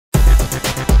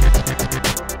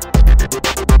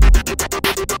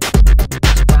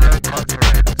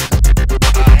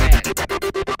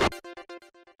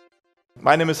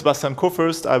My name is Sebastian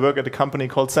Kurfürst. I work at a company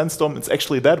called Sandstorm. It's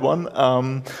actually that one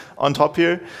on top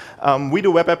here. We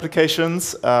do web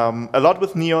applications, a lot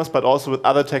with Neos, but also with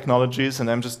other technologies.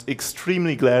 And I'm just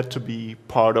extremely glad to be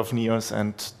part of Neos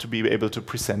and to be able to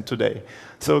present today.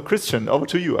 So Christian, over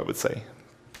to you, I would say.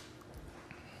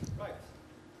 Right.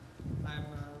 I'm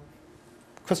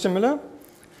Christian Müller,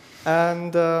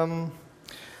 and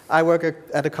I work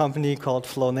at a company called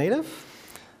Flow Native.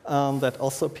 That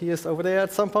also appears over there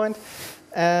at some point.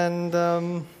 And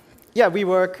yeah, we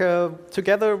work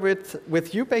together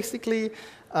with you, basically,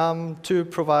 to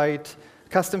provide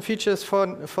custom features for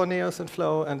Neos and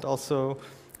Flow, and also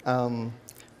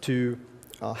to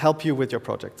help you with your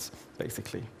projects,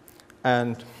 basically.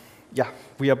 And yeah,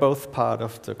 we are both part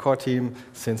of the core team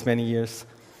since many years.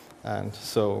 And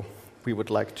so we would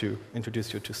like to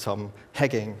introduce you to some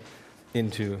hacking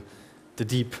into the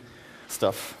deep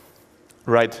stuff.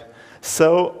 Right.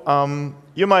 So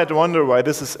you might wonder why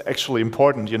this is actually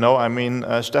important. You know, I mean,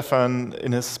 Stefan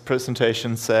in his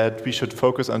presentation said we should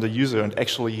focus on the user, and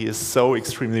actually he is so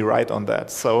extremely right on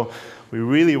that. So we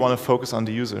really want to focus on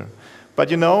the user. But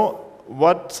you know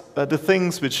what? The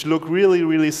things which look really,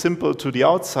 really simple to the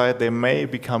outside, they may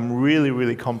become really,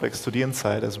 really complex to the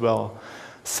inside as well.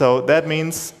 So that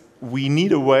means we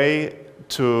need a way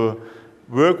to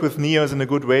work with Neos in a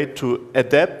good way to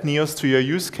adapt Neos to your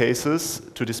use cases,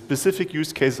 to the specific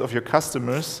use cases of your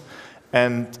customers.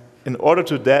 And in order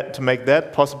to make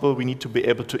that possible, we need to be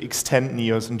able to extend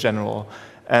Neos in general.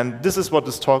 And this is what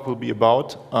this talk will be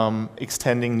about,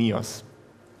 extending Neos.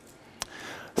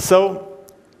 So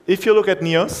if you look at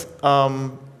Neos,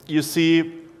 you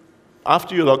see,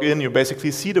 after you log in, you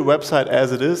basically see the website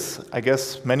as it is. I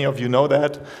guess many of you know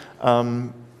that.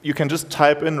 You can just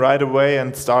type in right away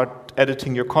and start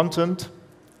editing your content.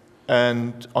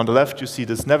 And on the left, you see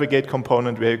this navigate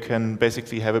component where you can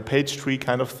basically have a page tree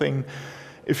kind of thing.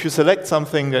 If you select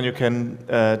something, then you can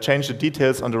change the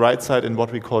details on the right side in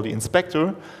what we call the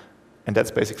inspector. And that's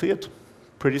basically it.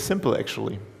 Pretty simple,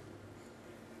 actually.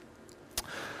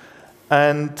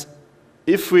 And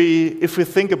if we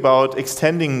think about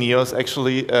extending Neos,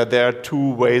 actually, there are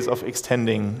two ways of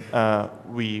extending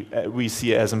we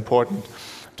see as important.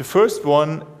 The first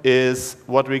one is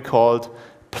what we called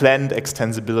planned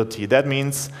extensibility. That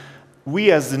means we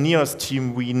as the Neos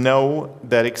team, we know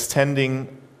that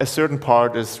extending a certain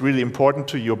part is really important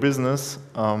to your business,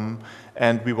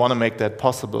 and we want to make that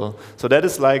possible. So that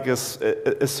is like a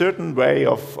certain way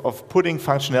of putting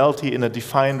functionality in a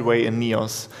defined way in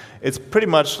Neos. It's pretty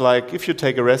much like if you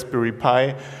take a Raspberry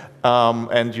Pi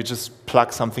and you just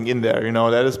plug something in there. You know,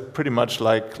 that is pretty much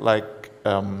like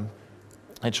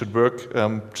it should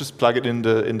work. Just plug it in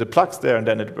the plugs there, and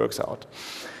then it works out.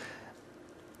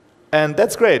 And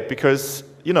that's great because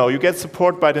you know you get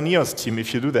support by the Neos team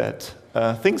if you do that.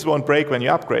 Things won't break when you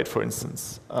upgrade, for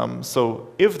instance. So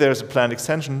if there's a planned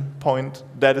extension point,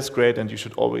 that is great, and you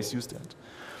should always use that.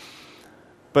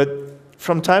 But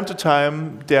from time to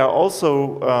time, there are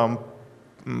also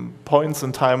points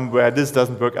in time where this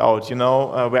doesn't work out, you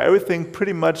know, where everything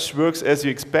pretty much works as you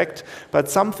expect,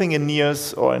 but something in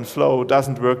Neos or in Flow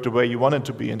doesn't work the way you want it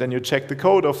to be. And then you check the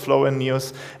code of Flow and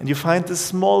Neos, and you find this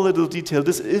small little detail,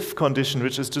 this if condition,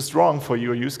 which is just wrong for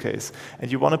your use case,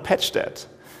 and you want to patch that.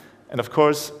 And of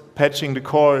course, patching the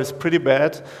core is pretty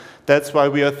bad. That's why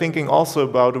we are thinking also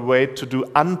about a way to do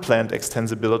unplanned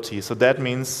extensibility. So that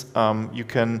means you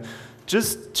can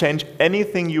just change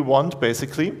anything you want,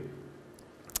 basically,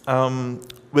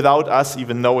 without us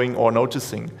even knowing or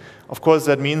noticing. Of course,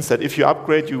 that means that if you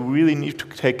upgrade, you really need to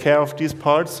take care of these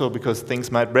parts, so because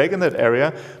things might break in that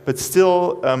area, but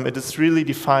still it is really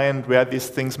defined where these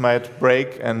things might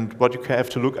break and what you have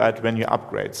to look at when you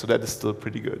upgrade. So that is still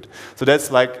pretty good. So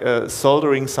that's like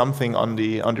soldering something on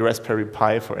the Raspberry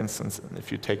Pi, for instance, if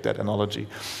you take that analogy.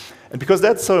 And because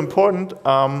that's so important,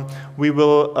 we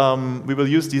will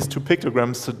use these two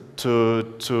pictograms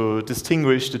to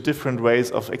distinguish the different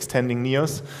ways of extending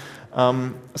Neos.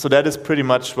 So that is pretty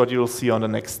much what you'll see on the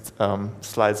next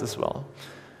slides as well.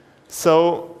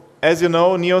 So as you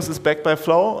know, Neos is backed by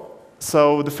Flow.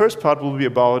 So the first part will be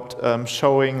about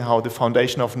showing how the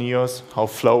foundation of Neos, how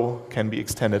Flow can be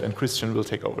extended, and Christian will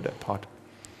take over that part.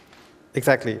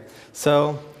 Exactly.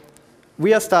 So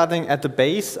we are starting at the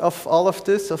base of all of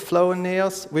this, of Flow and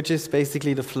Neos, which is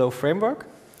basically the Flow framework.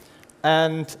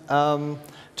 And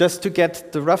just to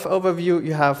get the rough overview,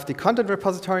 you have the content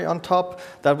repository on top.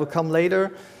 That will come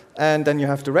later. And then you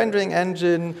have the rendering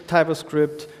engine,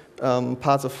 TypoScript,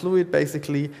 parts of Fluid,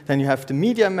 basically. Then you have the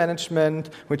media management,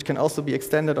 which can also be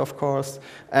extended, of course.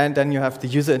 And then you have the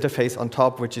user interface on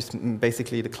top, which is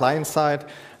basically the client side.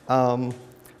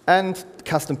 And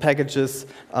custom packages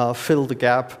fill the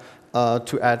gap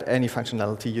to add any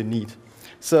functionality you need.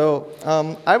 So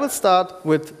I will start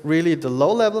with really the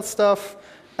low-level stuff,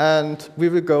 and we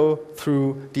will go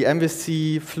through the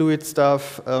MVC, Fluid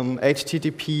stuff,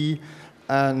 HTTP,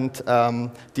 and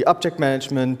the object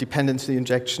management, dependency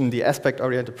injection, the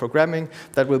aspect-oriented programming.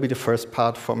 That will be the first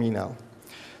part for me now.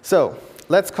 So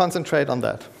let's concentrate on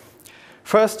that.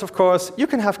 First, of course, you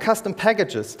can have custom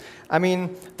packages. I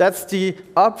mean, that's the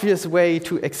obvious way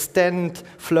to extend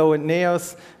Flow and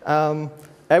Neos.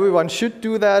 Everyone should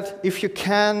do that. If you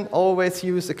can, always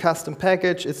use a custom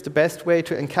package. It's the best way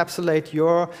to encapsulate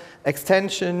your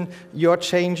extension, your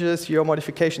changes, your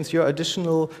modifications, your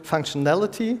additional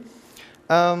functionality.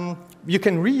 You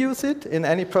can reuse it in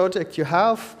any project you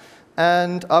have.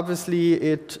 And obviously,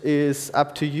 it is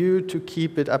up to you to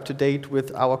keep it up to date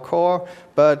with our core.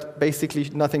 But basically,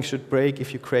 nothing should break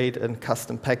if you create a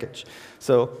custom package.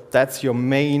 So that's your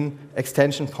main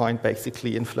extension point,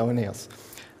 basically, in Flow and Neos.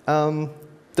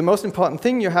 The most important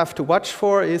thing you have to watch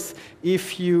for is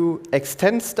if you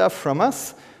extend stuff from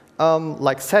us,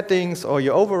 like settings or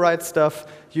you override stuff,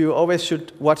 you always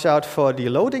should watch out for the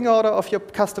loading order of your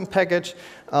custom package,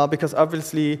 because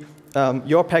obviously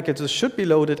your packages should be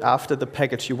loaded after the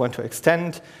package you want to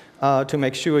extend to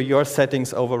make sure your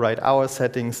settings override our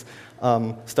settings,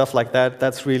 stuff like that.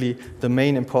 That's really the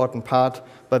main important part.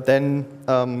 But then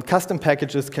custom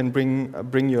packages can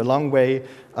bring you a long way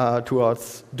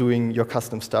towards doing your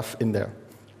custom stuff in there.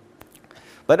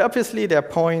 But obviously, there are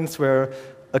points where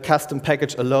a custom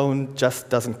package alone just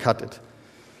doesn't cut it.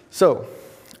 So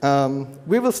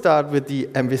we will start with the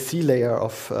MVC layer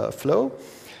of Flow.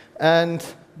 And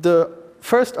the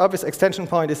first obvious extension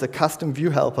point is a custom view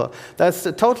helper. That's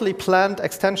a totally planned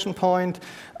extension point.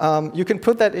 You can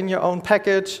put that in your own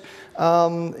package.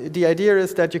 The idea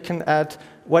is that you can add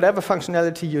whatever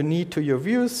functionality you need to your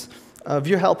views.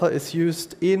 View helper is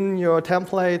used in your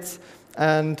templates.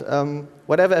 And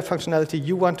whatever functionality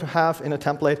you want to have in a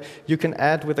template, you can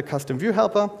add with a custom view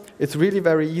helper. It's really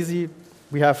very easy.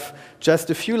 We have just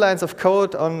a few lines of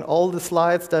code on all the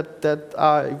slides that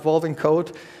are evolving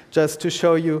code, just to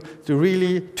show you the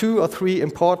really 2 or 3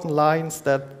 important lines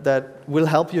that will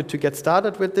help you to get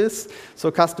started with this.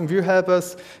 So custom view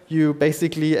helpers, you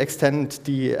basically extend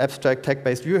the abstract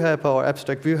tag-based view helper or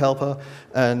abstract view helper,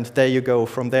 and there you go.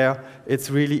 From there, it's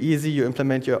really easy. You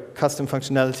implement your custom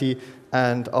functionality,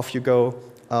 and off you go,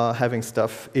 having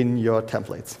stuff in your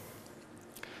templates.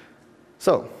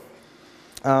 So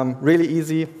really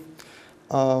easy.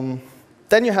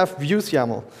 Then you have views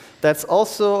YAML. That's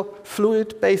also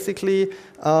Fluid, basically,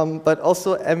 but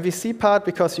also MVC part,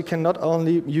 because you can not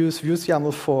only use views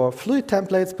YAML for Fluid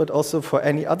templates, but also for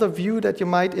any other view that you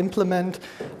might implement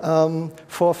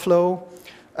for Flow.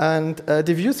 And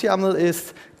the views YAML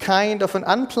is kind of an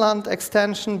unplanned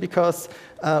extension, because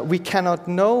we cannot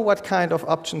know what kind of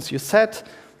options you set.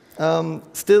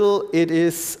 Still, it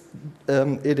is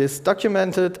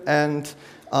documented, and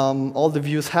all the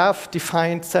views have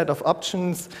defined set of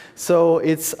options, so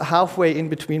it's halfway in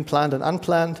between planned and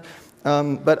unplanned.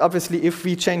 But obviously, if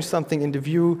we change something in the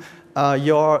view,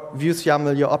 your views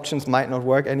YAML, your options might not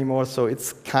work anymore, so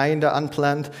it's kind of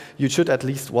unplanned. You should at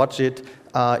least watch it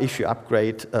if you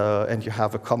upgrade and you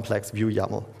have a complex view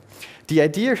YAML. The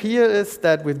idea here is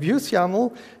that with views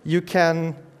YAML, you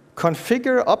can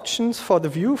configure options for the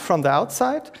view from the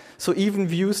outside, so even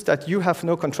views that you have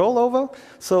no control over.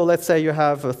 So let's say you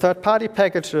have a third-party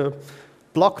package, a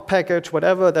block package,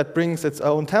 whatever, that brings its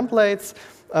own templates.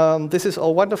 This is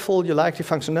all wonderful. You like the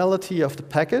functionality of the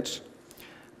package.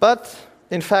 But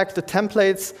in fact, the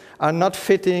templates are not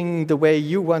fitting the way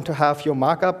you want to have your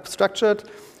markup structured,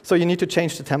 so you need to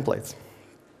change the templates.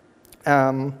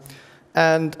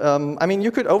 I mean,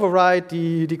 you could override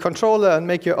the controller and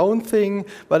make your own thing,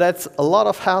 but that's a lot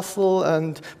of hassle,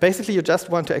 and basically you just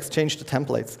want to exchange the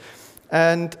templates.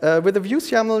 And with the views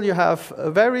YAML, you have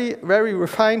very, very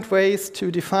refined ways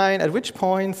to define at which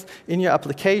points in your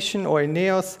application or in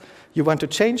Neos you want to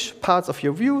change parts of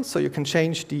your view. So you can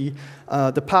change the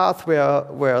path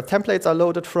where templates are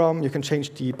loaded from. You can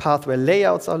change the path where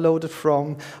layouts are loaded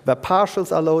from, where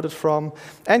partials are loaded from.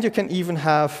 And you can even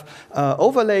have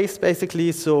overlays,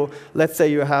 basically. So let's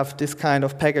say you have this kind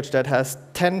of package that has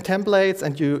 10 templates,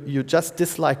 and you just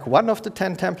dislike one of the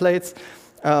 10 templates.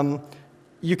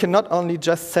 You can not only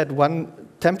just set one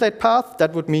template path,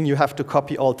 that would mean you have to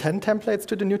copy all 10 templates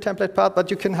to the new template path,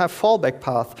 but you can have fallback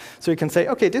path. So you can say,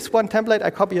 okay, this one template, I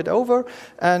copy it over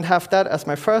and have that as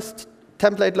my first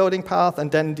template loading path,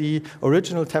 and then the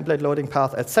original template loading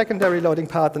path as secondary loading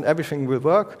path, and everything will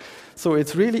work. So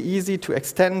it's really easy to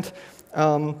extend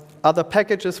other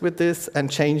packages with this and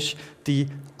change the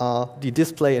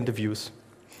display and the views.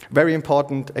 Very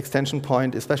important extension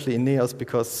point, especially in Neos,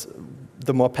 because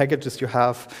the more packages you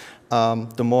have,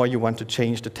 the more you want to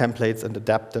change the templates and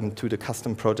adapt them to the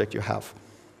custom project you have.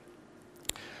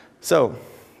 So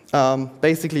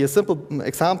basically, a simple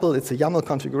example, it's a YAML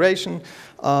configuration.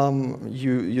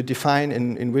 You define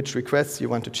in which requests you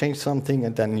want to change something,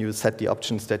 and then you set the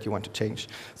options that you want to change.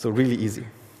 So really easy.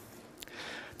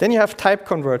 Then you have type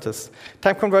converters.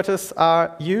 Type converters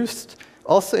are used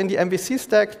also in the MVC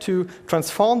stack to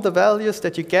transform the values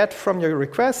that you get from your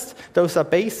request. Those are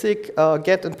basic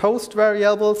get and post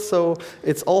variables, so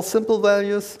it's all simple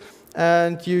values.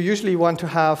 And you usually want to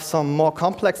have some more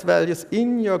complex values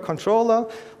in your controller,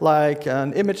 like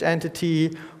an image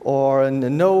entity or a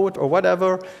node or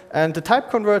whatever. And the type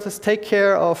converters take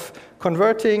care of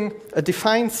converting a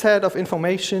defined set of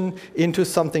information into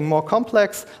something more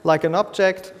complex, like an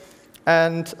object.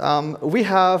 And we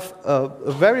have a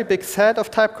very big set of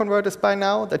type converters by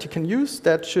now that you can use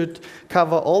that should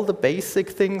cover all the basic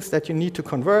things that you need to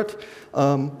convert,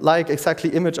 like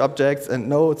exactly image objects and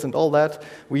nodes and all that.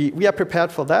 We are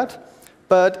prepared for that.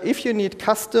 But if you need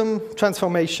custom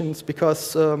transformations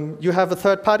because you have a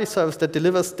third-party service that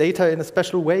delivers data in a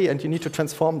special way and you need to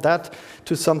transform that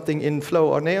to something in Flow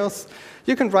or Neos,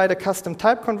 you can write a custom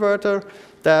type converter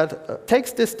that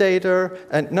takes this data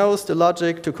and knows the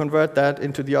logic to convert that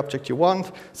into the object you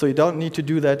want. So you don't need to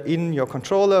do that in your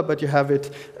controller, but you have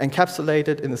it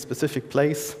encapsulated in a specific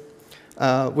place,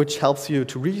 which helps you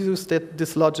to reuse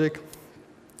this logic.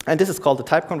 And this is called a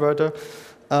type converter.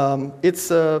 It's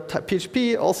a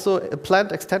PHP, also a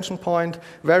planned extension point,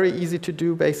 very easy to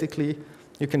do, basically.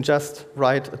 You can just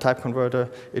write a type converter.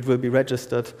 It will be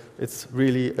registered. It's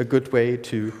really a good way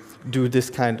to do this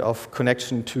kind of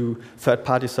connection to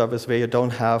third-party service where you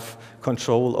don't have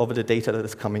control over the data that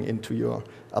is coming into your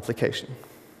application.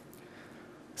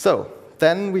 So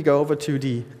then we go over to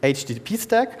the HTTP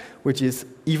stack, which is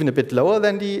even a bit lower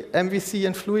than the MVC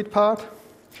and Fluid part.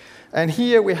 And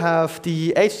here we have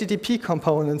the HTTP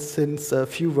components since a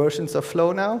few versions of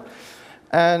Flow now.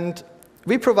 And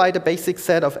we provide a basic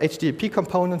set of HTTP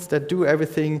components that do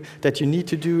everything that you need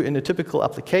to do in a typical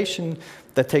application,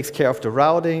 that takes care of the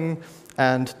routing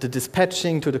and the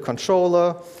dispatching to the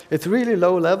controller. It's really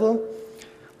low level.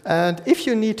 And if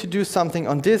you need to do something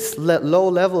on this low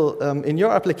level in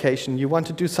your application, you want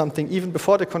to do something even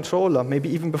before the controller, maybe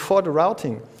even before the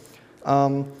routing,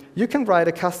 you can write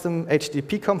a custom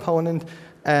HTTP component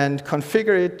and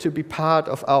configure it to be part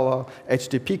of our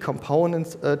HTTP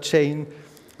components chain.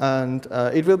 And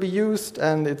it will be used,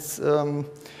 and it's,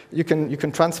 you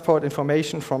can transport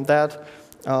information from that.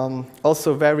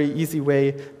 Also, very easy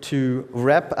way to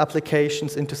wrap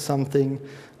applications into something.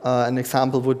 An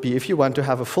example would be if you want to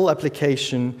have a full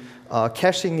application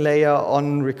caching layer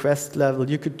on request level,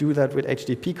 you could do that with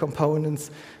HTTP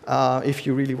components if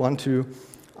you really want to.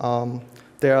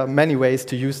 There are many ways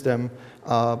to use them,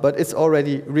 but it's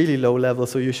already really low level,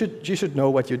 so you should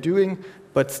know what you're doing.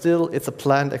 But still, it's a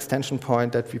planned extension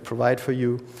point that we provide for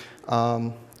you.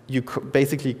 You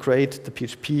basically create the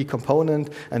PHP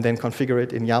component and then configure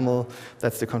it in YAML.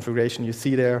 That's the configuration you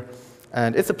see there.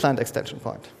 And it's a planned extension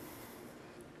point.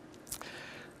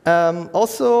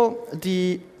 Also,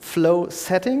 the Flow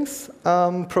settings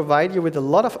provide you with a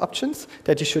lot of options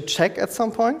that you should check at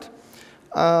some point.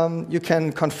 You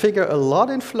can configure a lot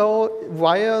in Flow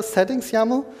via settings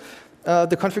YAML.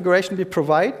 The configuration we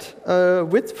provide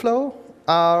with Flow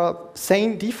are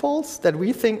sane defaults that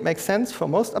we think make sense for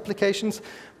most applications,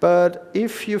 but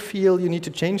if you feel you need to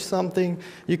change something,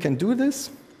 you can do this.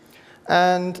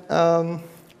 And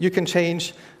you can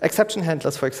change exception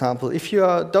handlers, for example. If you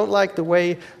don't like the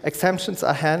way exceptions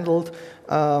are handled,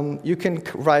 you can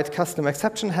write custom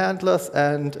exception handlers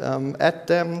and add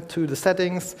them to the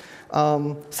settings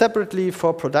separately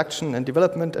for production and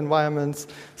development environments.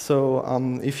 So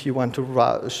if you want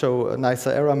to show a nicer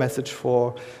error message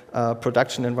for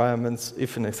production environments,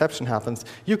 if an exception happens,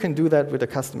 you can do that with a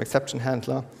custom exception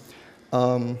handler.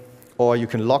 Or you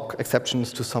can lock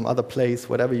exceptions to some other place,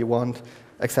 whatever you want.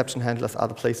 Exception handlers are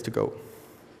the place to go.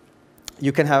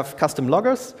 You can have custom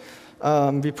loggers.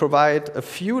 We provide a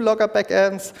few logger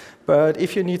backends, but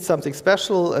if you need something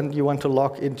special and you want to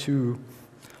log into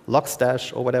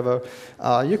Logstash or whatever,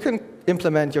 you can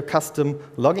implement your custom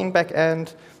logging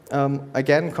backend.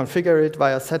 Again, configure it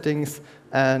via settings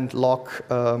and log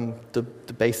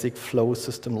the basic Flow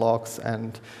system logs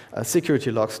and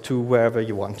security logs to wherever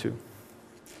you want to.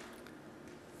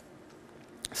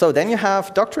 So then you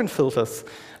have doctrine filters.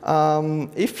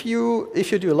 If you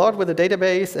do a lot with a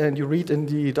database and you read in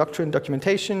the doctrine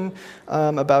documentation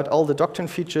about all the doctrine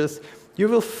features, you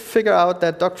will figure out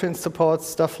that doctrine supports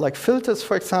stuff like filters,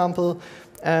 for example,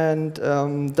 and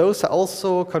those are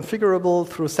also configurable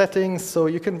through settings, so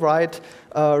you can write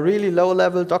really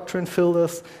low-level doctrine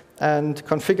filters and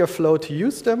configure flow to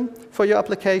use them for your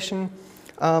application.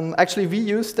 Actually, we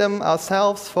use them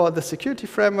ourselves for the security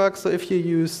framework, so if you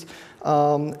use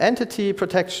entity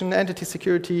protection, entity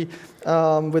security,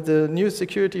 with the new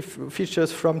security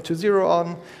features from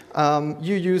 2.0 on,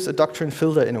 you use a doctrine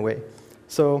filter in a way.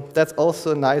 So that's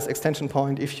also a nice extension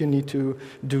point if you need to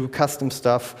do custom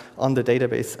stuff on the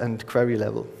database and query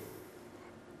level.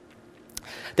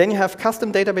 Then you have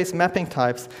custom database mapping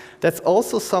types. That's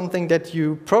also something that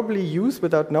you probably use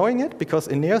without knowing it, because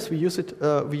in NEOS we use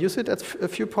it at a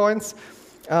few points.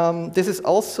 This is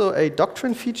also a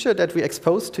doctrine feature that we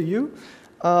expose to you.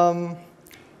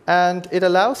 And it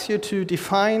allows you to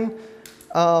define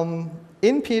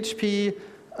in PHP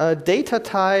data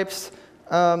types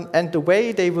and the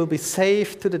way they will be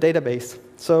saved to the database.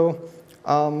 So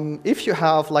if you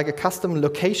have like a custom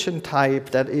location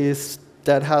type that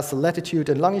has latitude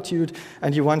and longitude,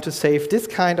 and you want to save this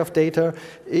kind of data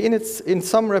in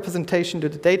some representation to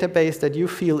the database that you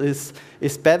feel is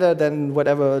better than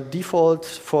whatever default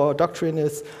for doctrine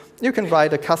is, you can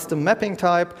write a custom mapping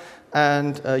type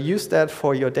and use that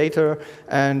for your data,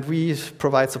 and we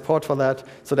provide support for that.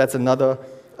 So that's another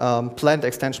planned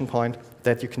extension point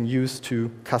that you can use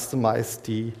to customize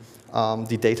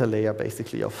the data layer,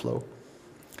 basically, of Flow.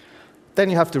 Then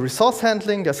you have the resource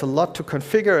handling. There's a lot to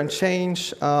configure and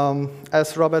change.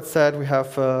 As Robert said, we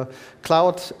have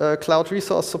cloud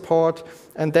resource support.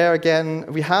 And there again,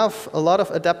 we have a lot of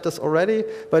adapters already.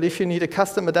 But if you need a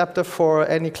custom adapter for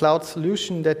any cloud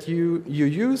solution that you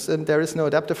use, and there is no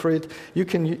adapter for it, you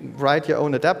can write your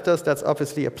own adapters. That's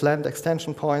obviously a planned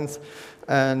extension points.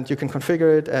 And you can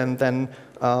configure it and then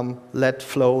let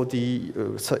Flow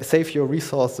save your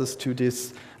resources to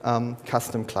this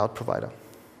custom cloud provider.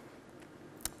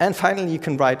 And finally, you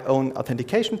can write own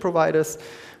authentication providers.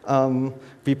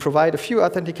 We provide a few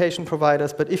authentication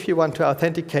providers, but if you want to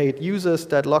authenticate users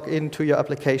that log into your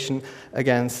application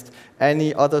against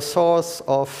any other source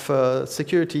of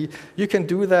security, you can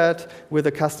do that with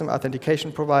a custom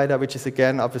authentication provider, which is,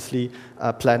 again, obviously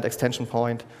a planned extension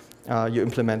point. You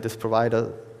implement this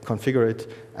provider, configure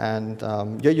it, and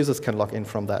your users can log in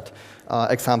from that.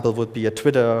 Example would be a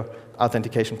Twitter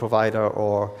authentication provider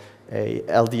or a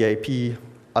LDAP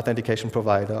authentication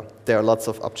provider. There are lots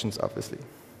of options, obviously.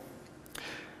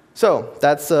 So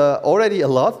that's already a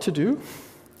lot to do.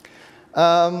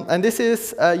 And this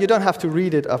is, you don't have to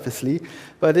read it, obviously,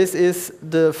 but this is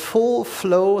the full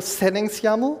Flow settings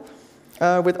YAML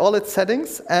with all its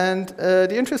settings. And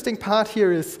the interesting part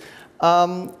here is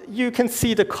you can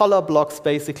see the color blocks,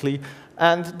 basically.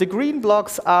 And the green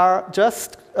blocks are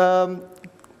just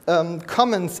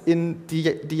comments in the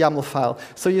YAML file.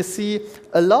 So you see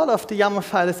a lot of the YAML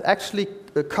file is actually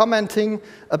commenting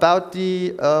about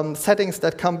the settings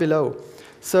that come below.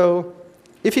 So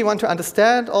if you want to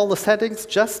understand all the settings,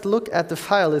 just look at the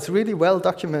file. It's really well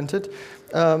documented.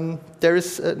 There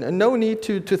is no need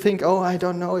to think, oh, I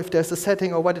don't know if there's a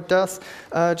setting or what it does.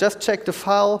 Just check the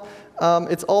file.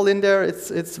 It's all in there.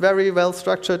 It's very well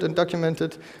structured and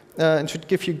documented, and should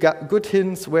give you good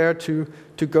hints where to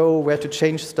go, where to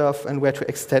change stuff, and where to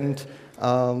extend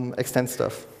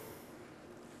stuff.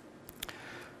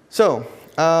 So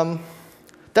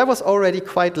that was already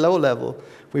quite low level.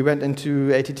 We went into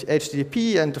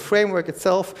HTTP and the framework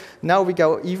itself. Now we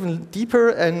go even deeper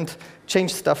and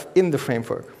change stuff in the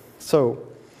framework. So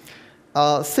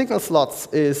signal slots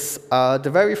is the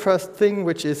very first thing,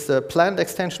 which is a planned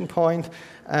extension point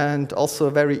and also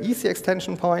a very easy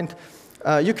extension point.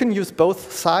 You can use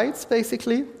both sides,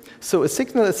 basically. So a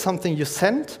signal is something you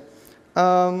send,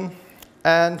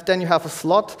 and then you have a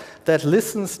slot that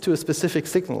listens to a specific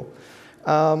signal.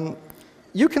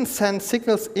 You can send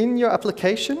signals in your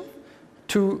application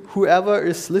to whoever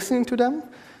is listening to them.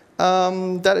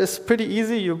 That is pretty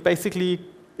easy. You basically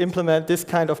implement this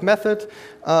kind of method.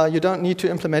 You don't need to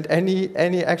implement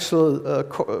any actual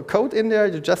code in there.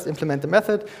 You just implement the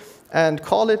method and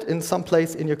call it in some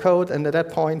place in your code, and at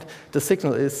that point, the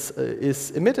signal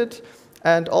is emitted,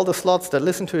 and all the slots that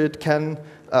listen to it can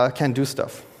do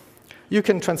stuff. You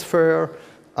can transfer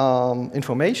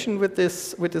information with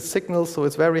this signal, so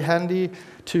it's very handy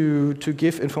to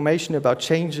give information about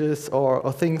changes or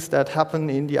things that happen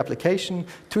in the application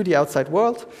to the outside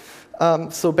world.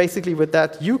 So basically with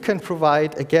that, you can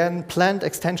provide, again, planned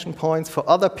extension points for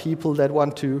other people that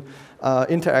want to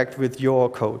interact with your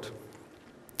code.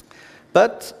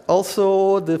 But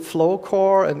also the Flow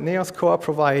core and Neos core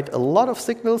provide a lot of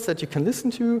signals that you can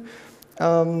listen to.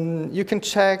 You can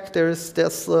check,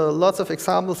 there's lots of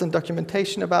examples and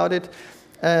documentation about it.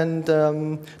 And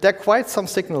there are quite some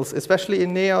signals, especially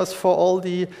in Neos for all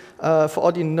the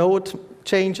node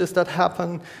changes that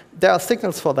happen. There are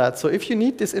signals for that. So if you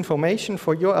need this information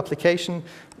for your application,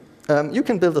 you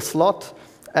can build a slot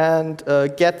and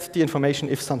get the information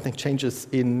if something changes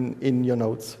in your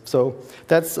nodes. So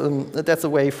that's a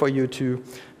way for you to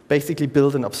basically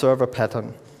build an observer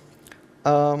pattern.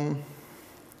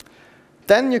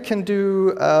 Then you can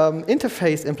do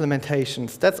interface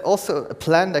implementations. That's also a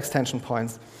planned extension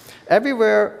points.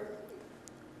 Everywhere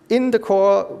in the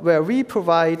core where we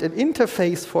provide an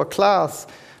interface for class,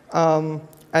 and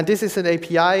this is an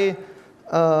API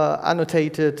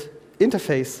annotated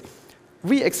interface,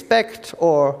 we expect,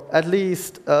 or at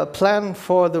least plan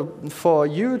for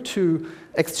you to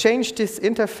exchange this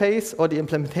interface or the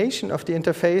implementation of the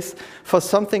interface for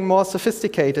something more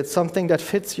sophisticated, something that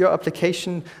fits your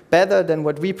application better than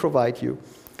what we provide you.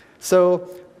 So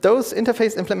those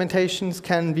interface implementations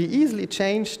can be easily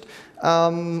changed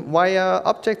via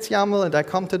objects YAML, and I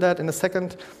come to that in a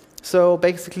second. So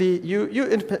basically, you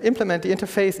implement the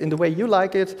interface in the way you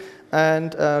like it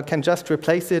and can just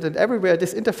replace it. And everywhere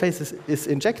this interface is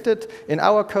injected, in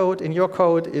our code, in your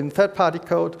code, in third-party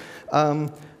code,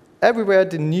 everywhere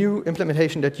the new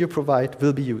implementation that you provide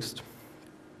will be used.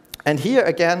 And here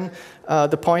again,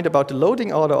 the point about the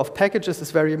loading order of packages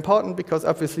is very important because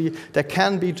obviously there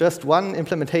can be just one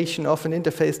implementation of an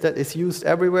interface that is used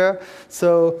everywhere.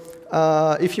 So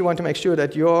if you want to make sure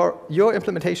that your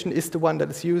implementation is the one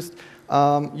that is used,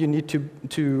 you need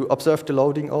to observe the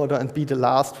loading order and be the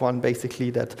last one basically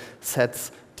that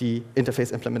sets the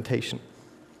interface implementation.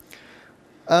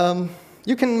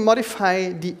 You can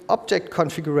modify the object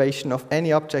configuration of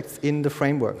any objects in the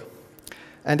framework.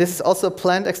 And this is also a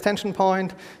planned extension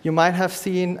point. You might have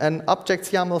seen an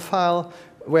objects YAML file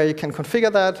where you can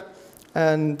configure that.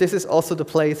 And this is also the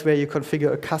place where you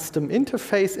configure a custom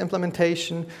interface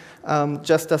implementation.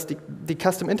 Just as the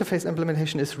custom interface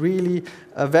implementation is really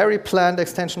a very planned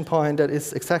extension point that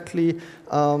is exactly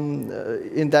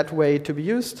in that way to be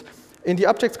used. In the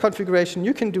objects configuration,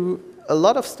 you can do a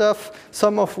lot of stuff,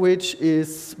 some of which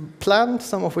is planned,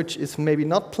 some of which is maybe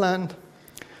not planned.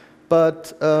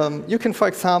 But you can, for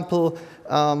example,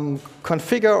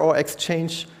 configure or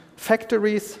exchange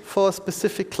factories for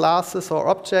specific classes or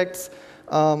objects.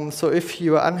 So if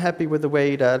you are unhappy with the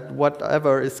way that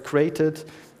whatever is created,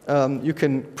 you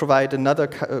can provide another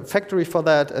factory for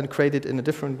that and create it in a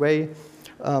different way.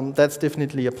 That's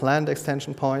definitely a planned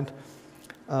extension point.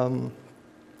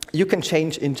 You can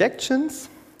change injections.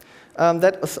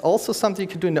 That is also something you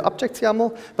can do in the objects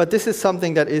YAML, but this is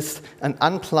something that is an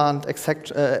unplanned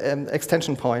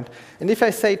extension point. And if I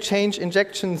say change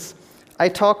injections, I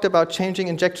talked about changing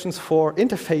injections for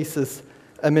interfaces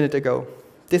a minute ago.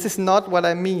 This is not what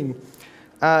I mean.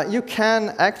 You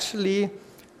can actually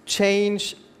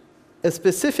change a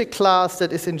specific class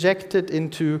that is injected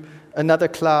into another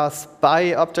class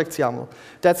by objects YAML.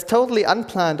 That's totally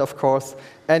unplanned, of course,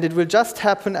 and it will just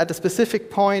happen at a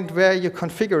specific point where you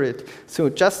configure it. So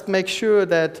just make sure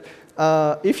that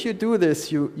if you do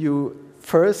this, you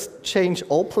first change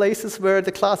all places where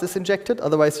the class is injected.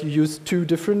 Otherwise, you use two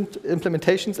different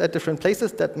implementations at different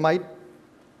places that might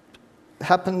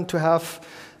happen to have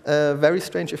very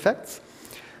strange effects.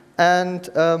 And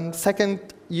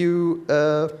second, you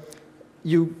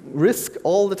risk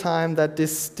all the time that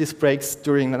this breaks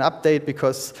during an update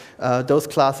because those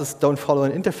classes don't follow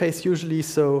an interface usually.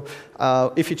 So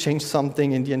if you change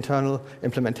something in the internal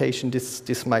implementation,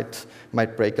 this might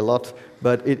break a lot.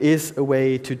 But it is a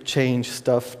way to change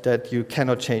stuff that you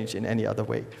cannot change in any other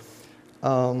way.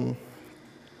 And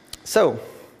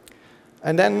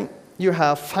then you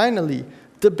have finally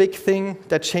the big thing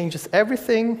that changes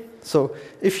everything. So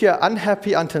if you're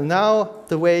unhappy until now,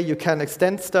 the way you can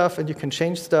extend stuff and you can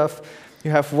change stuff, you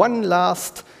have one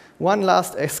last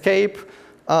escape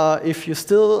if you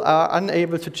still are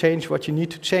unable to change what you need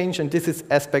to change, and this is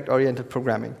aspect-oriented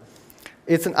programming.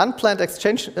 It's an unplanned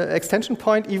extension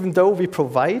point, even though we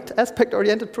provide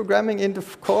aspect-oriented programming in the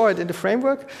core and in the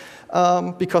framework,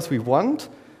 because we want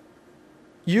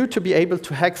you to be able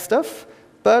to hack stuff.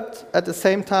 But at the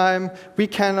same time, we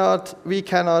cannot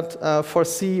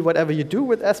foresee whatever you do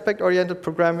with aspect-oriented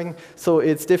programming. So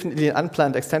it's definitely an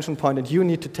unplanned extension point, and you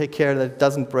need to take care that it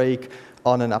doesn't break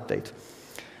on an update.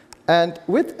 And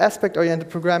with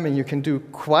aspect-oriented programming, you can do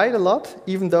quite a lot,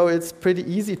 even though it's pretty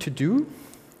easy to do.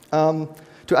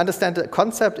 To understand the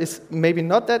concept is maybe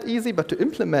not that easy, but to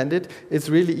implement it is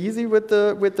really easy with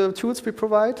the tools we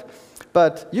provide.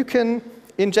 But you can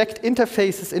inject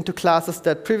interfaces into classes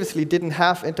that previously didn't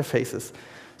have interfaces.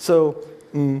 So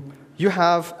you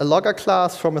have a logger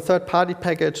class from a third-party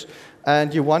package,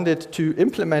 and you wanted to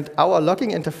implement our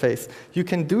logging interface. You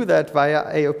can do that via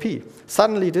AOP.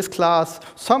 Suddenly, this class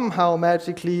somehow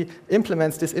magically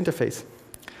implements this interface.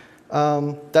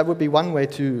 That would be one way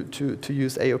to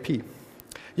use AOP.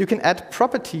 You can add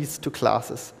properties to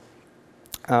classes.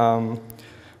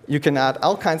 You can add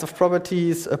all kinds of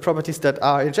properties, properties that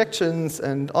are injections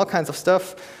and all kinds of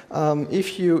stuff.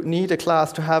 If you need a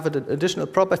class to have an additional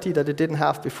property that it didn't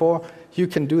have before, you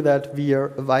can do that via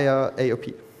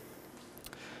AOP.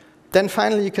 Then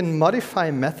finally, you can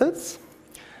modify methods.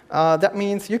 That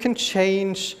means you can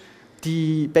change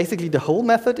basically the whole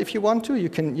method if you want to. You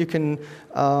can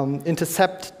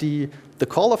intercept the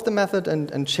call of the method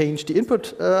and change the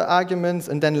input arguments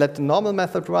and then let the normal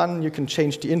method run. You can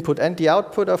change the input and the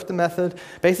output of the method.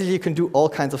 Basically, you can do all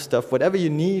kinds of stuff. Whatever you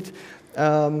need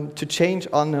to change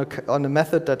on a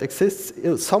method that exists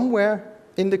somewhere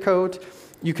in the code,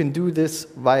 you can do this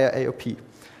via AOP.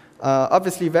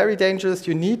 Obviously, very dangerous.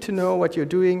 You need to know what you're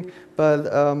doing, but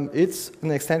it's an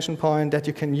extension point that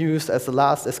you can use as the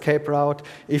last escape route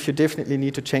if you definitely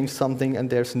need to change something and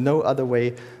there's no other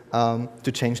way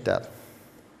to change that.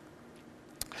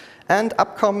 And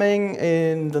upcoming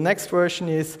in the next version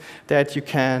is that you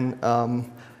can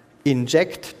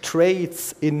inject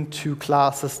traits into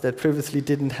classes that previously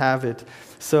didn't have it.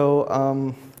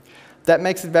 So that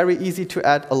makes it very easy to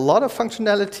add a lot of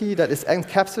functionality that is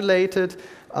encapsulated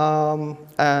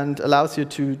and allows you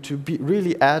to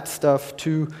really add stuff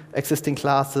to existing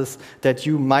classes that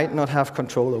you might not have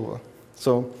control over.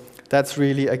 So that's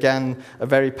really, again, a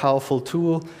very powerful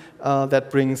tool that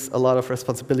brings a lot of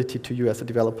responsibility to you as a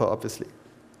developer, obviously.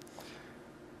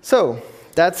 So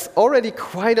that's already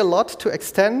quite a lot to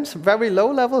extend, very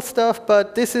low-level stuff,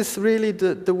 but this is really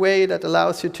the way that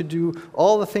allows you to do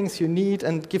all the things you need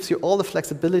and gives you all the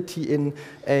flexibility in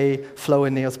a Flow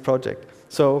in Neos project.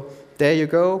 So there you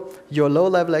go, your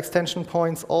low-level extension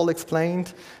points all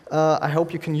explained. I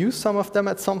hope you can use some of them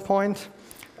at some point.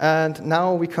 And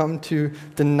now we come to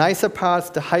the nicer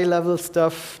parts, the high-level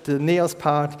stuff, the Neos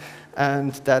part,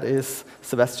 and that is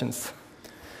Sebastian's.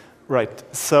 Right.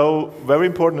 So very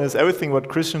important is everything what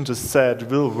Christian just said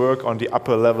will work on the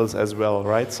upper levels as well,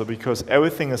 right? So because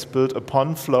everything is built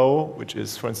upon Flow, which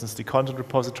is, for instance, the content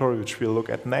repository, which we'll look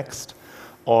at next,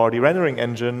 or the rendering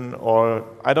engine, or,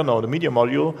 I don't know, the media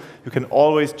module, you can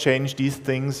always change these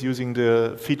things using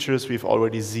the features we've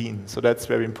already seen. So that's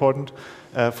very important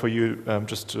for you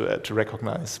just to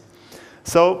recognize.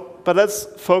 So, but let's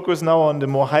focus now on the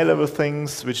more high-level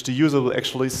things which the user will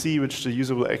actually see, which the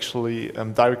user will actually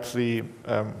directly,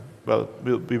 well,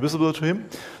 will be visible to him.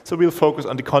 So we'll focus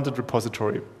on the content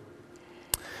repository.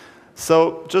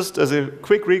 So just as a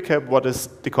quick recap, what is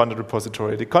the content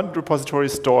repository? The content repository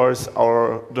stores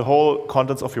the whole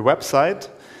contents of your website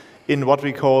in what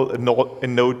we call a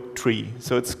node tree.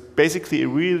 So it's basically a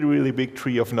really, really big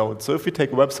tree of nodes. So if we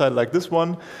take a website like this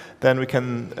one, then we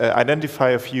can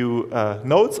identify a few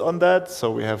nodes on that.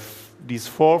 So we have these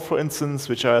 4, for instance,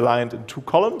 which are aligned in 2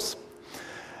 columns.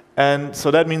 And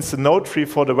so that means the node tree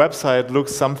for the website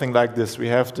looks something like this. We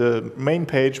have the main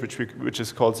page, which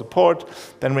is called support.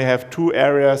 Then we have 2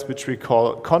 areas, which we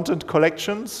call content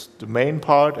collections, the main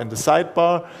part and the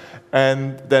sidebar.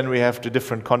 And then we have the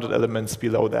different content elements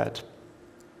below that.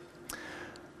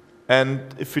 And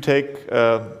if we take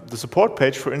the support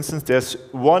page, for instance, there's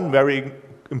one very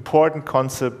important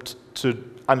concept to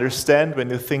understand when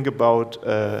you think about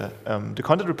the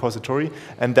content repository,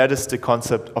 and that is the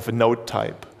concept of a node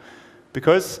type.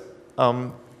 Because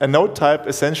a node type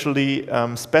essentially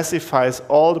specifies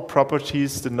all the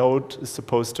properties the node is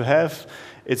supposed to have.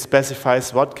 It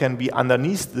specifies what can be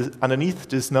underneath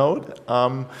this node.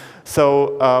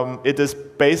 So it is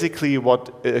basically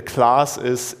what a class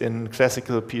is in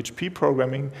classical PHP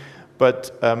programming,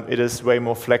 but it is way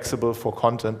more flexible for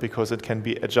content because it can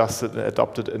be adjusted and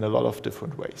adopted in a lot of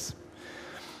different ways.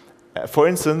 For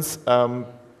instance,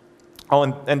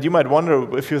 and you might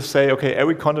wonder, if you say, okay,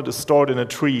 every content is stored in a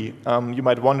tree, you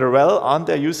might wonder, well, aren't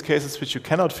there use cases which you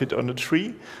cannot fit on a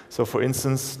tree? So for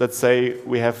instance, let's say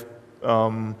we have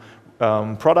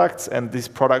products, and these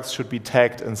products should be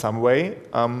tagged in some way.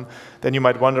 Then you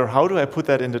might wonder, how do I put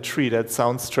that in the tree? That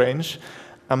sounds strange.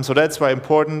 So that's why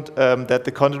important that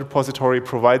the content repository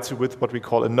provides you with what we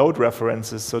call a node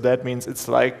references. So that means it's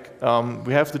like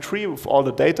we have the tree with all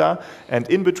the data, and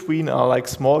in between are like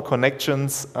small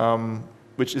connections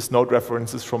which is node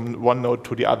references from one node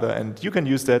to the other. And you can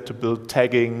use that to build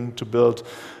tagging, to build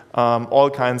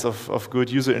all kinds of good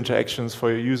user interactions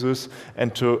for your users,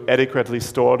 and to adequately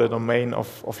store the domain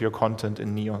of your content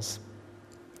in Neos.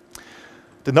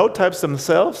 The node types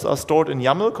themselves are stored in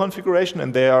YAML configuration,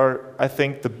 and they are, I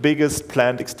think, the biggest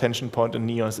planned extension point in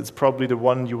Neos. It's probably the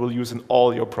one you will use in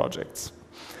all your projects.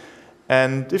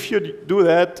 And if you do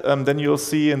that, then you'll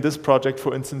see in this project,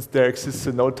 for instance, there exists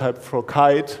a node type for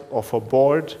kite, or for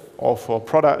board, or for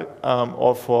product,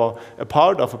 or for a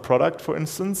part of a product, for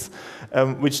instance,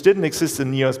 which didn't exist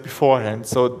in Neos beforehand.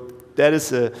 So that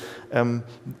is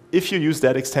if you use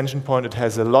that extension point, it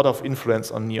has a lot of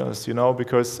influence on Neos,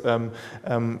 because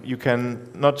you can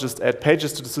not just add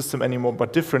pages to the system anymore,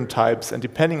 but different types. And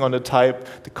depending on the type,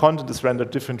 the content is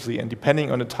rendered differently. And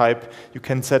depending on the type, you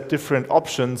can set different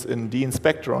options in the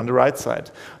inspector on the right side.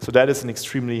 So that is an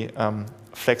extremely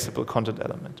flexible content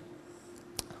element,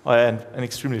 and an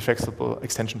extremely flexible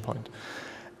extension point.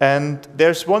 And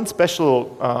there's one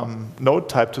special node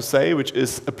type to say, which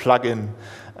is a plugin.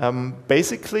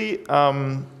 Basically,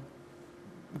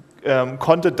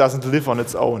 content doesn't live on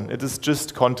its own. It is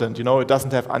just content. It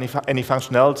doesn't have any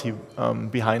functionality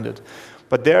behind it.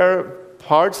 But there are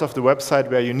parts of the website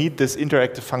where you need this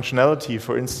interactive functionality,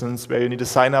 for instance, where you need a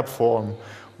sign-up form,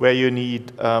 where you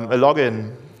need a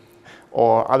login,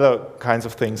 or other kinds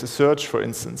of things, a search, for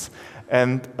instance.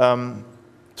 And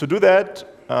to do that,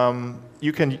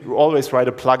 you can always write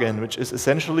a plugin, which is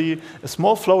essentially a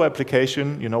small flow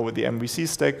application, with the MVC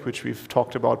stack, which we've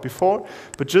talked about before,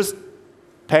 but just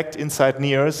packed inside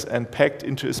Neos and packed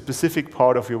into a specific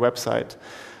part of your website.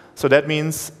 So that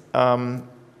means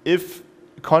if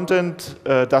content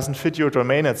doesn't fit your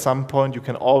domain at some point, you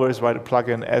can always write a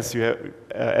plugin, as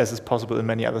is possible in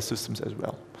many other systems as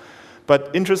well.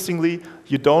 But interestingly,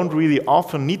 you don't really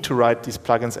often need to write these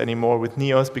plugins anymore with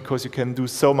Neos, because you can do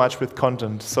so much with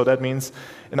content. So that means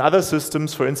in other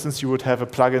systems, for instance, you would have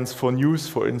plugins for news,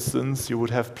 for instance. You would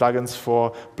have plugins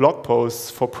for blog posts,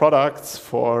 for products,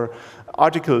 for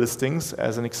article listings,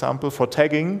 as an example, for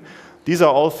tagging. These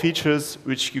are all features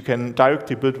which you can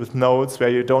directly build with nodes, where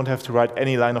you don't have to write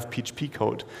any line of PHP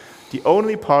code. The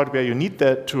only part where you need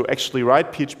that to actually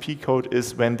write PHP code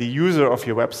is when the user of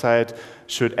your website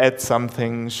should add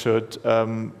something, should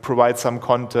provide some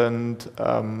content,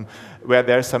 where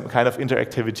there's some kind of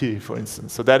interactivity, for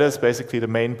instance. So that is basically the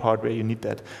main part where you need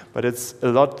that. But it's a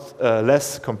lot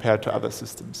less compared to other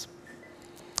systems.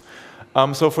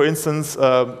 So for instance,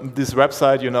 this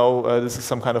website, this is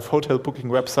some kind of hotel booking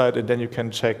website, and then you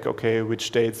can check, okay,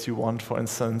 which dates you want, for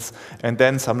instance, and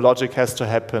then some logic has to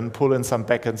happen, pull in some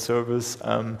backend service,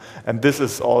 and this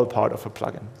is all part of a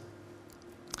plugin.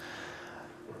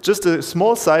 Just a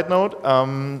small side note,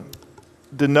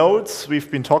 the nodes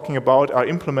we've been talking about are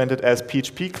implemented as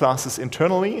PHP classes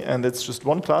internally, and it's just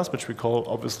one class, which we call,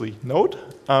 obviously, node,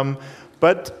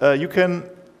 but you can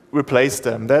replace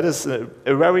them. That is a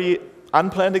very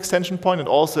unplanned extension point, and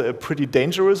also a pretty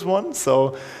dangerous one.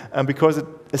 So, because it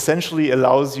essentially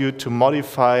allows you to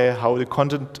modify how the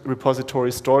content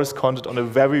repository stores content on a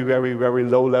very, very, very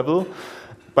low level,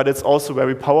 but it's also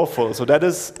very powerful. So that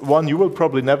is one you will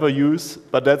probably never use,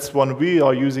 but that's one we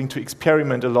are using to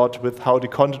experiment a lot with how the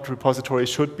content repository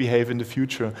should behave in the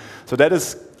future. So that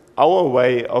is our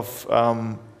way of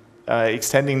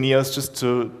extending Neos, just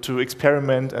to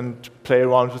experiment and play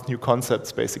around with new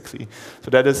concepts, basically.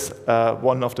 So that is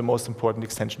one of the most important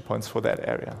extension points for that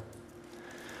area.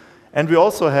 And we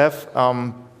also have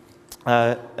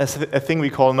a thing we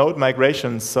call node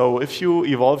migrations. So if you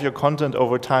evolve your content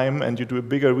over time and you do a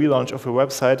bigger relaunch of your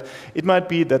website, it might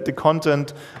be that the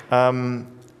content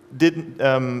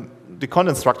the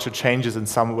content structure changes in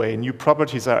some way. New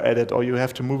properties are added, or you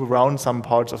have to move around some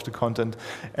parts of the content.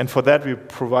 And for that, we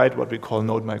provide what we call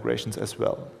node migrations as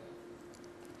well.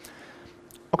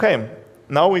 Okay,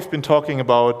 now we've been talking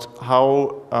about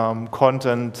how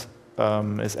content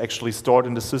is actually stored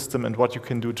in the system and what you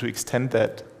can do to extend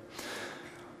that.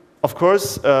 Of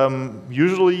course,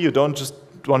 usually you don't just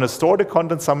want to store the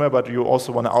content somewhere, but you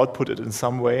also want to output it in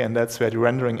some way, and that's where the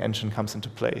rendering engine comes into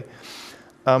play.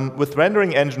 With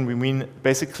rendering engine, we mean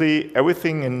basically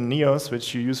everything in Neos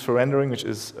which you use for rendering, which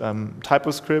is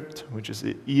TypoScript, which is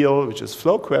EL, which is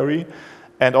flow query,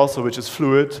 and also which is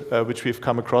Fluid, which we've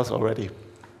come across already.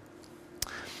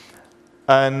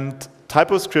 And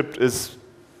TypoScript is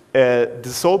the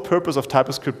sole purpose of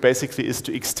TypoScript basically is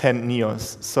to extend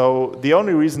Neos. So the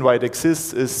only reason why it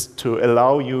exists is to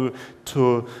allow you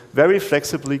to very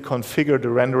flexibly configure the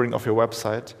rendering of your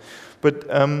website. But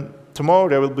tomorrow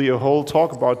there will be a whole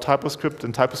talk about TypoScript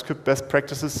and TypoScript best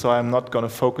practices, so I'm not going to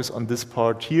focus on this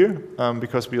part here,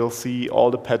 because we'll see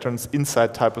all the patterns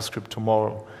inside TypoScript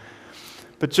tomorrow.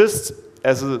 But just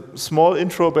as a small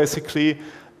intro, basically,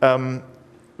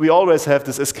 we always have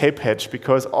this escape hatch,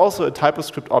 because also a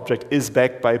TypoScript object is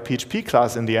backed by a PHP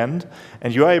class in the end,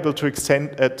 and you are able to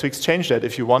exchange that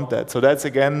if you want that. So that's,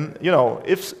 again, you know,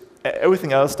 if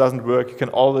everything else doesn't work, you can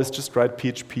always just write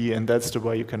PHP, and that's the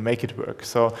way you can make it work.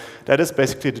 So that is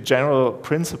basically the general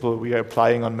principle we are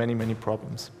applying on many, many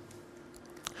problems.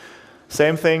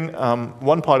 Same thing,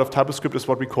 one part of TypoScript is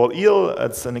what we call EEL.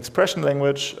 It's an expression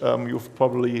language you've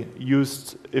probably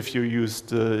used if you used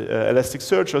the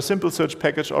Elasticsearch or Simple Search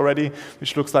package already,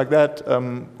 which looks like that,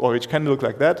 or which can look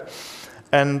like that.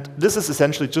 And this is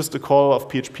essentially just a call of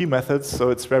PHP methods, so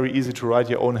it's very easy to write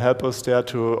your own helpers there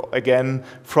to, again,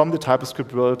 from the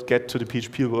TypoScript world, get to the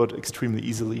PHP world extremely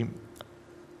easily.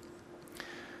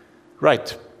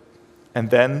 Right. And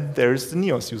then there is the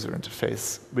Neos user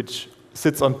interface, which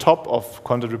sits on top of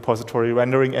content repository,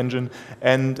 rendering engine,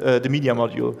 and the media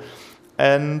module.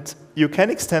 And you can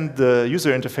extend the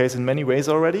user interface in many ways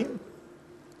already,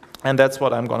 and that's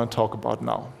what I'm going to talk about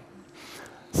now.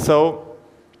 So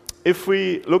if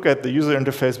we look at the user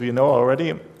interface we know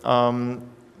already,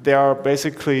 there are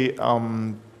basically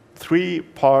 3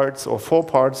 parts or 4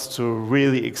 parts to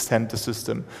really extend the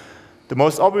system. The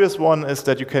most obvious one is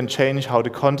that you can change how the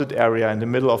content area in the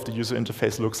middle of the user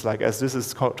interface looks like, as this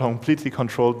is completely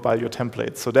controlled by your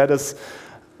templates. So that is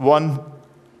one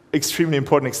extremely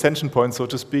important extension point, so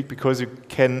to speak, because it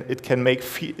can make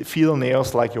feel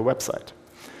Neos like your website.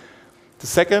 The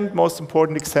second most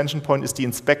important extension point is the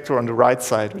inspector on the right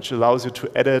side, which allows you to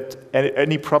edit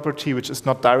any property which is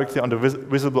not directly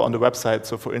visible on the website.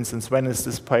 So for instance, when is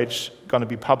this page going to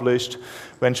be published?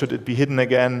 When should it be hidden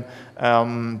again?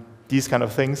 These kind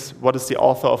of things. What is the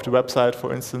author of the website,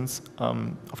 for instance,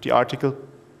 of the article?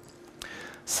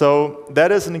 So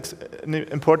that is an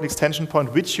important extension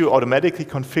point which you automatically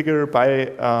configure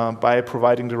by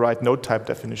providing the right node type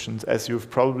definitions, as you've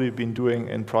probably been doing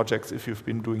in projects if you've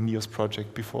been doing Neos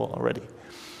project before already.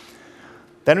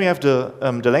 Then we have the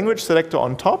language selector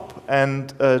on top,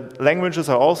 and languages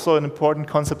are also an important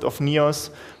concept of Neos.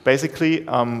 Basically,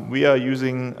 we are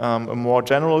using a more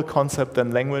general concept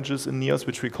than languages in Neos,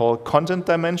 which we call content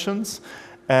dimensions.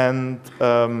 And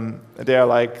they are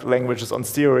like languages on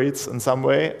steroids in some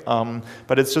way.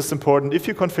 But it's just important, if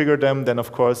you configure them, then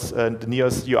of course the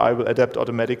Neos UI will adapt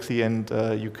automatically, and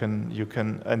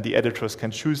and the editors can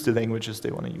choose the languages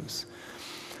they want to use.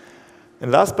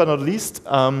 And last but not least,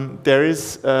 there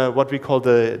is what we call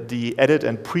the edit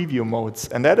and preview modes.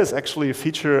 And that is actually a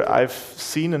feature I've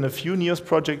seen in a few Neos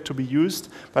projects to be used,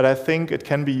 but I think it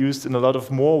can be used in a lot of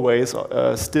more ways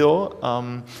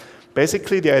still.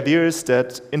 Basically, the idea is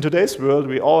that in today's world,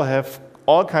 we all have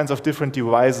all kinds of different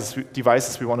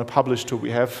devices we want to publish to.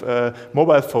 We have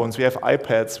mobile phones, we have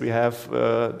iPads, we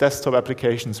have desktop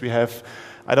applications, we have,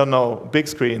 I don't know, big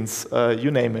screens,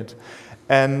 you name it.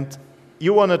 And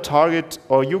you want to target,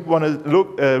 or you want to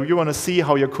look, you want to see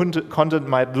how your content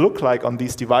might look like on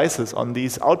these devices, on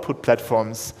these output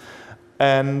platforms.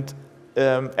 And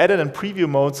edit and preview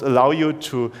modes allow you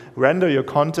to render your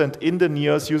content in the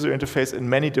Neos user interface in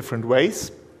many different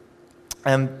ways.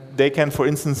 And they can, for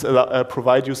instance,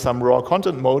 provide you some raw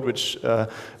content mode, which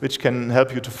can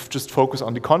help you to just focus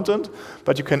on the content.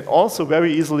 But you can also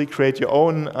very easily create your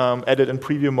own edit and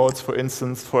preview modes, for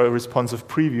instance, for a responsive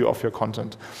preview of your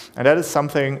content. And that is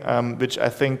something which I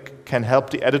think can help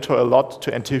the editor a lot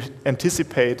to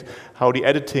anticipate how the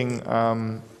editing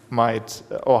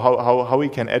or how he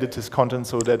can edit his content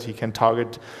so that he can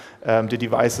target the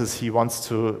devices he wants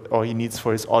to, or he needs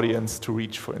for his audience to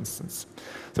reach, for instance.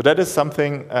 So that is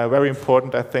something very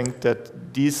important, I think,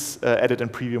 that these edit and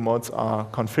preview modes are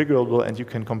configurable, and you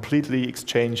can completely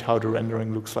exchange how the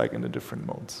rendering looks like in the different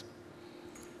modes.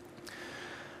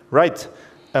 Right.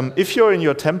 If you're in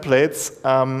your templates,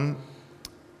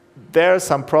 there are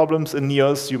some problems in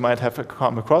Neos you might have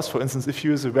come across. For instance, if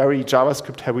you use a very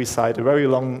JavaScript-heavy site, a very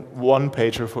long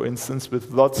one-pager, for instance,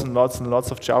 with lots and lots and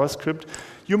lots of JavaScript,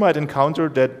 you might encounter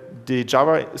that the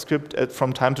JavaScript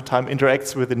from time to time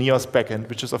interacts with the Neos backend,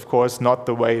 which is, of course, not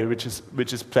the way which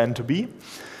is planned to be,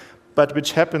 but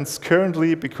which happens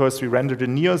currently because we render the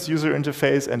Neos user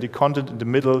interface and the content in the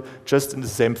middle just in the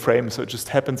same frame. So it just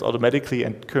happens automatically,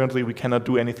 and currently we cannot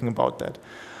do anything about that.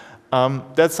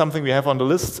 That's something we have on the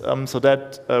list, so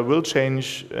that will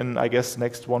change in, I guess, the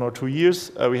next 1 or 2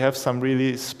 years. We have some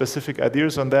really specific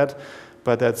ideas on that,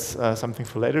 but that's something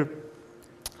for later.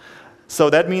 So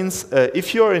that means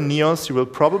if you're in Neos, you will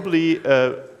probably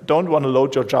don't want to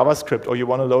load your JavaScript, or you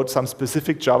want to load some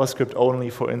specific JavaScript only,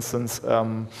 for instance.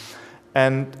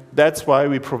 And that's why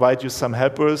we provide you some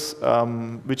helpers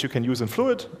which you can use in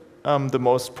Fluid. The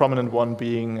most prominent one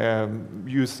being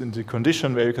used in the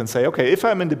condition where you can say, okay, if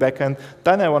I'm in the backend,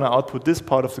 then I want to output this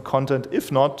part of the content.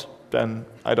 If not, then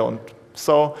I don't.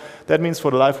 So that means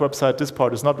for the live website, this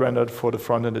part is not rendered. For the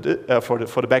front end, for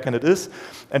the backend, it is,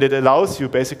 and it allows you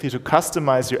basically to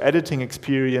customize your editing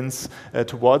experience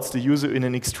towards the user in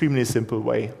an extremely simple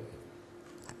way.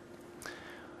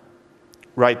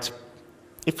 Right.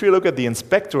 If you look at the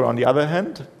inspector, on the other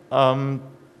hand,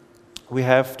 we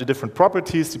have the different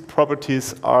properties. The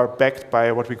properties are backed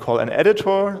by what we call an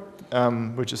editor,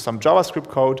 which is some JavaScript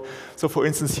code. So for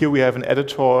instance, here we have an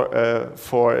editor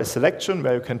for a selection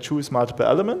where you can choose multiple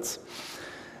elements.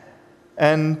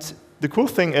 And the cool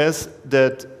thing is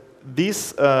that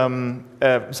these,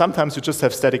 sometimes you just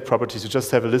have static properties. You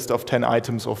just have a list of 10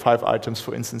 items or 5 items,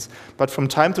 for instance. But from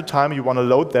time to time, you want to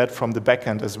load that from the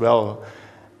backend as well.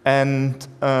 And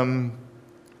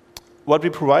what we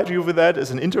provide you with that is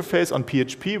an interface on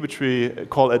PHP, which we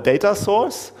call a data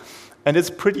source. And it's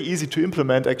pretty easy to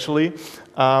implement, actually.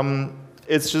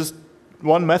 It's just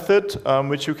one method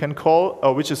which you can call,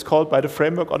 or which is called by the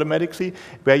framework automatically,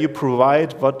 where you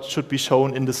provide what should be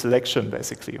shown in the selection,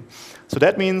 basically. So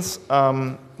that means,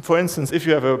 for instance, if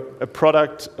you have a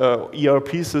product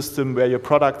ERP system where your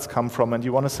products come from, and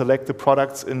you want to select the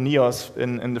products in Neos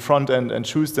in the front end and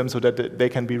choose them so that they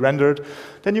can be rendered,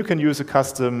 then you can use a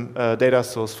custom data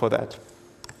source for that.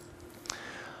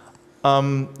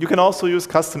 You can also use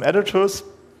custom editors,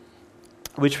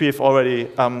 which we have already,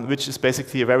 which is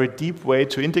basically a very deep way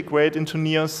to integrate into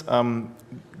Neos.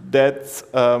 That's,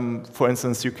 for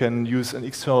instance, you can use an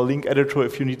external link editor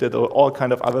if you need that, or all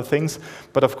kind of other things.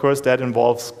 But of course, that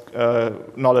involves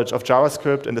knowledge of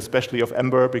JavaScript, and especially of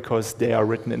Ember, because they are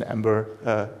written in Ember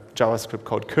JavaScript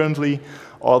code currently.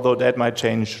 Although that might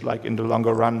change, like in the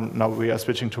longer run. Now we are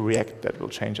switching to React. That will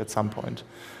change at some point.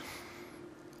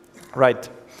 Right.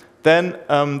 Then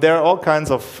there are all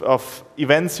kinds of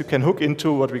events you can hook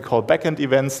into, what we call backend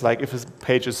events, like if a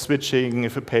page is switching,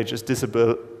 if a page is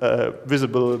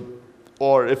visible,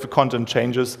 or if the content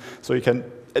changes. So you can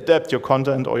adapt your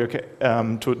content or to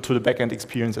the backend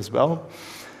experience as well.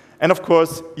 And of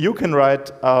course, you can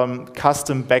write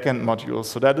custom backend modules.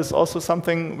 So that is also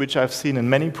something which I've seen in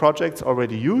many projects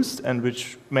already used and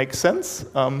which makes sense.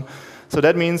 So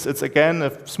that means it's, again,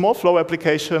 a small Flow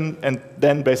application and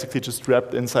then basically just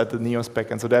wrapped inside the Neos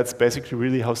backend. So that's basically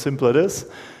really how simple it is.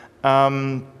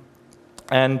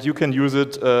 And you can use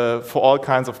it for all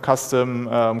kinds of custom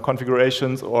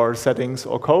configurations or settings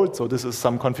or code. So this is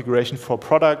some configuration for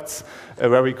products, a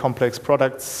very complex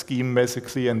product scheme,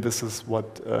 basically. And this is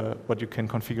what you can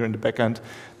configure in the backend.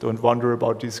 Don't wonder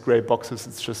about these gray boxes.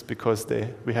 It's just because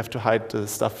we have to hide the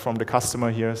stuff from the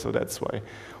customer here. So that's why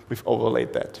we've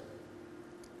overlaid that.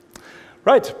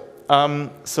 Right,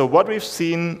 so what we've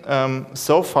seen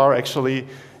so far actually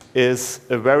is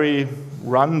a very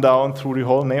rundown through the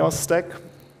whole Neos stack,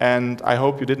 and I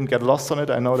hope you didn't get lost on it.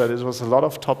 I know that it was a lot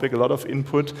of topic, a lot of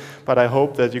input, but I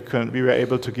hope that we were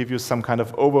able to give you some kind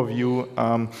of overview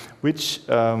which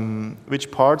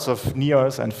parts of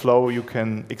Neos and Flow you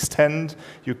can extend,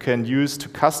 you can use to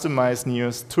customize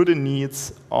Neos to the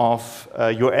needs of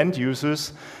your end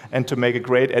users, and to make a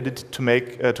great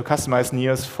to customize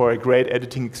Neos for a great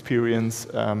editing experience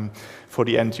for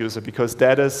the end user, because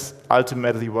that is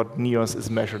ultimately what Neos is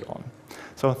measured on.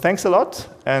 So thanks a lot,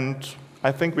 and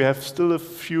I think we have still a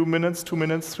few minutes, 2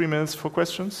 minutes, 3 minutes for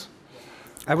questions.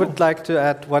 I would like to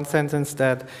add one sentence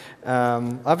that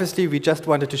obviously we just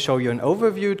wanted to show you an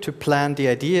overview to plant the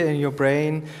idea in your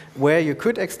brain where you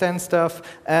could extend stuff,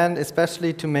 and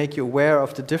especially to make you aware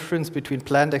of the difference between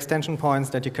planned extension points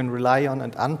that you can rely on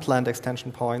and unplanned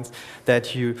extension points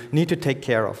that you need to take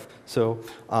care of. So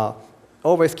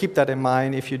always keep that in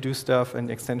mind if you do stuff and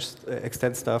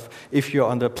extend stuff, if you're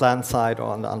on the planned side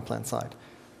or on the unplanned side.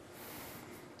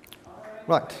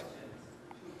 Right.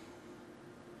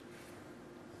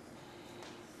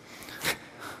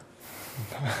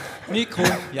 Nico,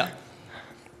 yeah.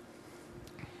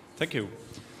 Thank you.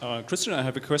 Christian, I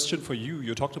have a question for you.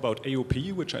 You talked about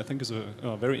AOP, which I think is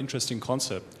a very interesting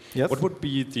concept. Yes. What would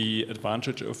be the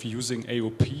advantage of using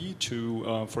AOP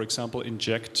to, for example,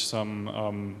 inject some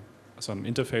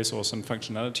interface or some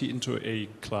functionality into a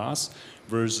class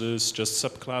versus just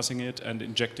subclassing it and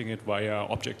injecting it via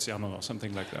Object-YAML or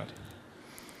something like that?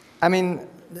 I mean,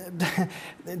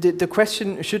 the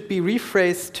question should be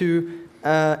rephrased to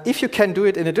if you can do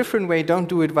it in a different way, don't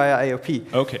do it via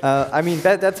AOP. Okay. I mean,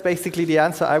 that's basically the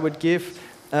answer I would give.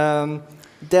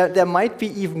 There might be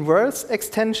even worse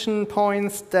extension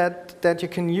points that you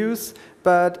can use.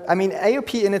 But I mean,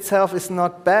 AOP in itself is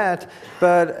not bad,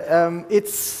 but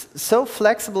it's so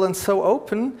flexible and so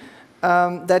open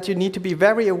that you need to be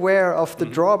very aware of the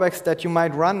drawbacks that you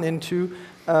might run into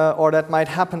or that might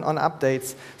happen on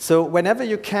updates. So whenever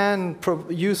you can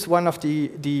use one of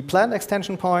the planned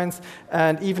extension points,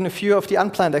 and even a few of the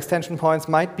unplanned extension points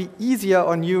might be easier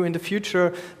on you in the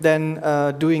future than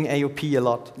doing AOP a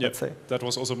lot, let's say. That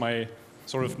was also my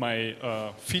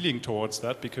feeling towards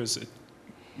that, because it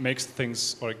makes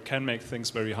things, or it can make things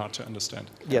very hard to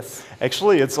understand. Yes.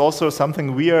 Actually, it's also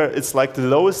something it's like the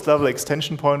lowest level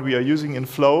extension point we are using in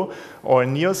Flow or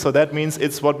in NEOS, so that means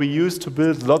it's what we use to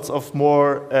build lots of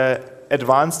more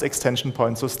advanced extension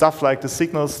points. So stuff like the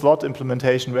signal slot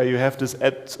implementation, where you have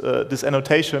this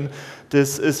annotation,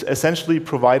 this is essentially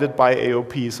provided by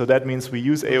AOP. So that means we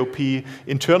use AOP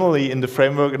internally in the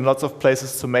framework in lots of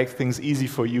places to make things easy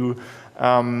for you.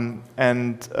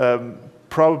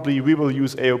 Probably we will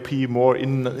use AOP more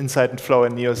inside Flow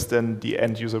and NEOS than the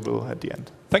end user will at the end.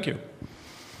 Thank you.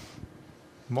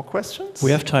 More questions?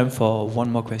 We have time for one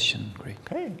more question. Great.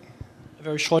 Okay. A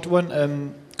very short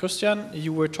one. Christian,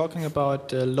 you were talking about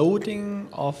the loading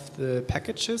of the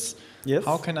packages. Yes.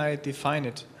 How can I define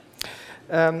it?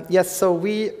 Yes, so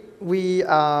we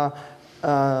are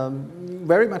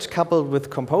very much coupled with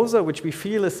Composer, which we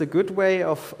feel is a good way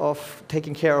of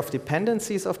taking care of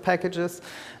dependencies of packages.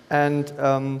 And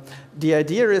the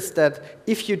idea is that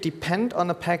if you depend on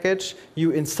a package,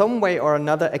 you in some way or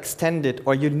another extend it,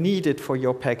 or you need it for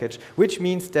your package, which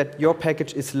means that your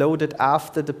package is loaded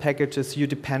after the packages you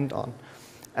depend on.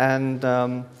 And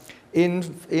in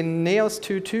NEOS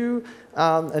 2.2,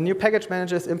 a new package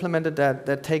manager is implemented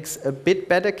that takes a bit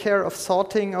better care of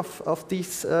sorting of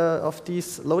these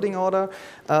loading order.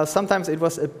 Sometimes it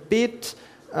was a bit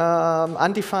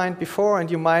undefined before, and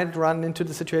you might run into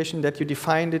the situation that you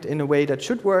defined it in a way that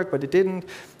should work, but it didn't.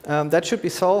 That should be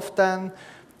solved then.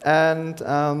 And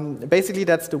basically,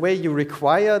 that's the way you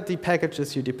require the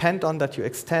packages you depend on that you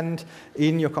extend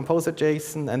in your Composer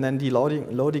JSON, and then the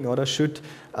loading order should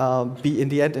be in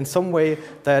the end in some way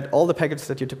that all the packages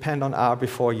that you depend on are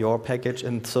before your package,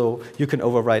 and so you can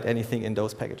overwrite anything in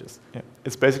those packages. Yeah.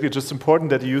 It's basically just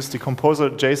important that you use the Composer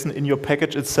JSON in your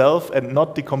package itself and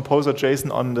not the Composer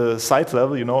JSON on the site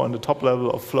level, on the top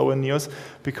level of Flow and NEOS,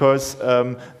 because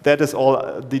that is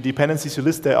all, the dependencies you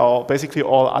list there are basically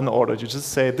all unordered. You just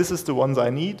say, this is the ones I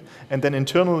need, and then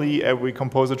internally every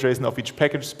Composer JSON of each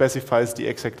package specifies the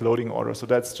exact loading order. So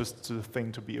that's just the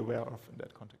thing to be aware of in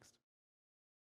that context.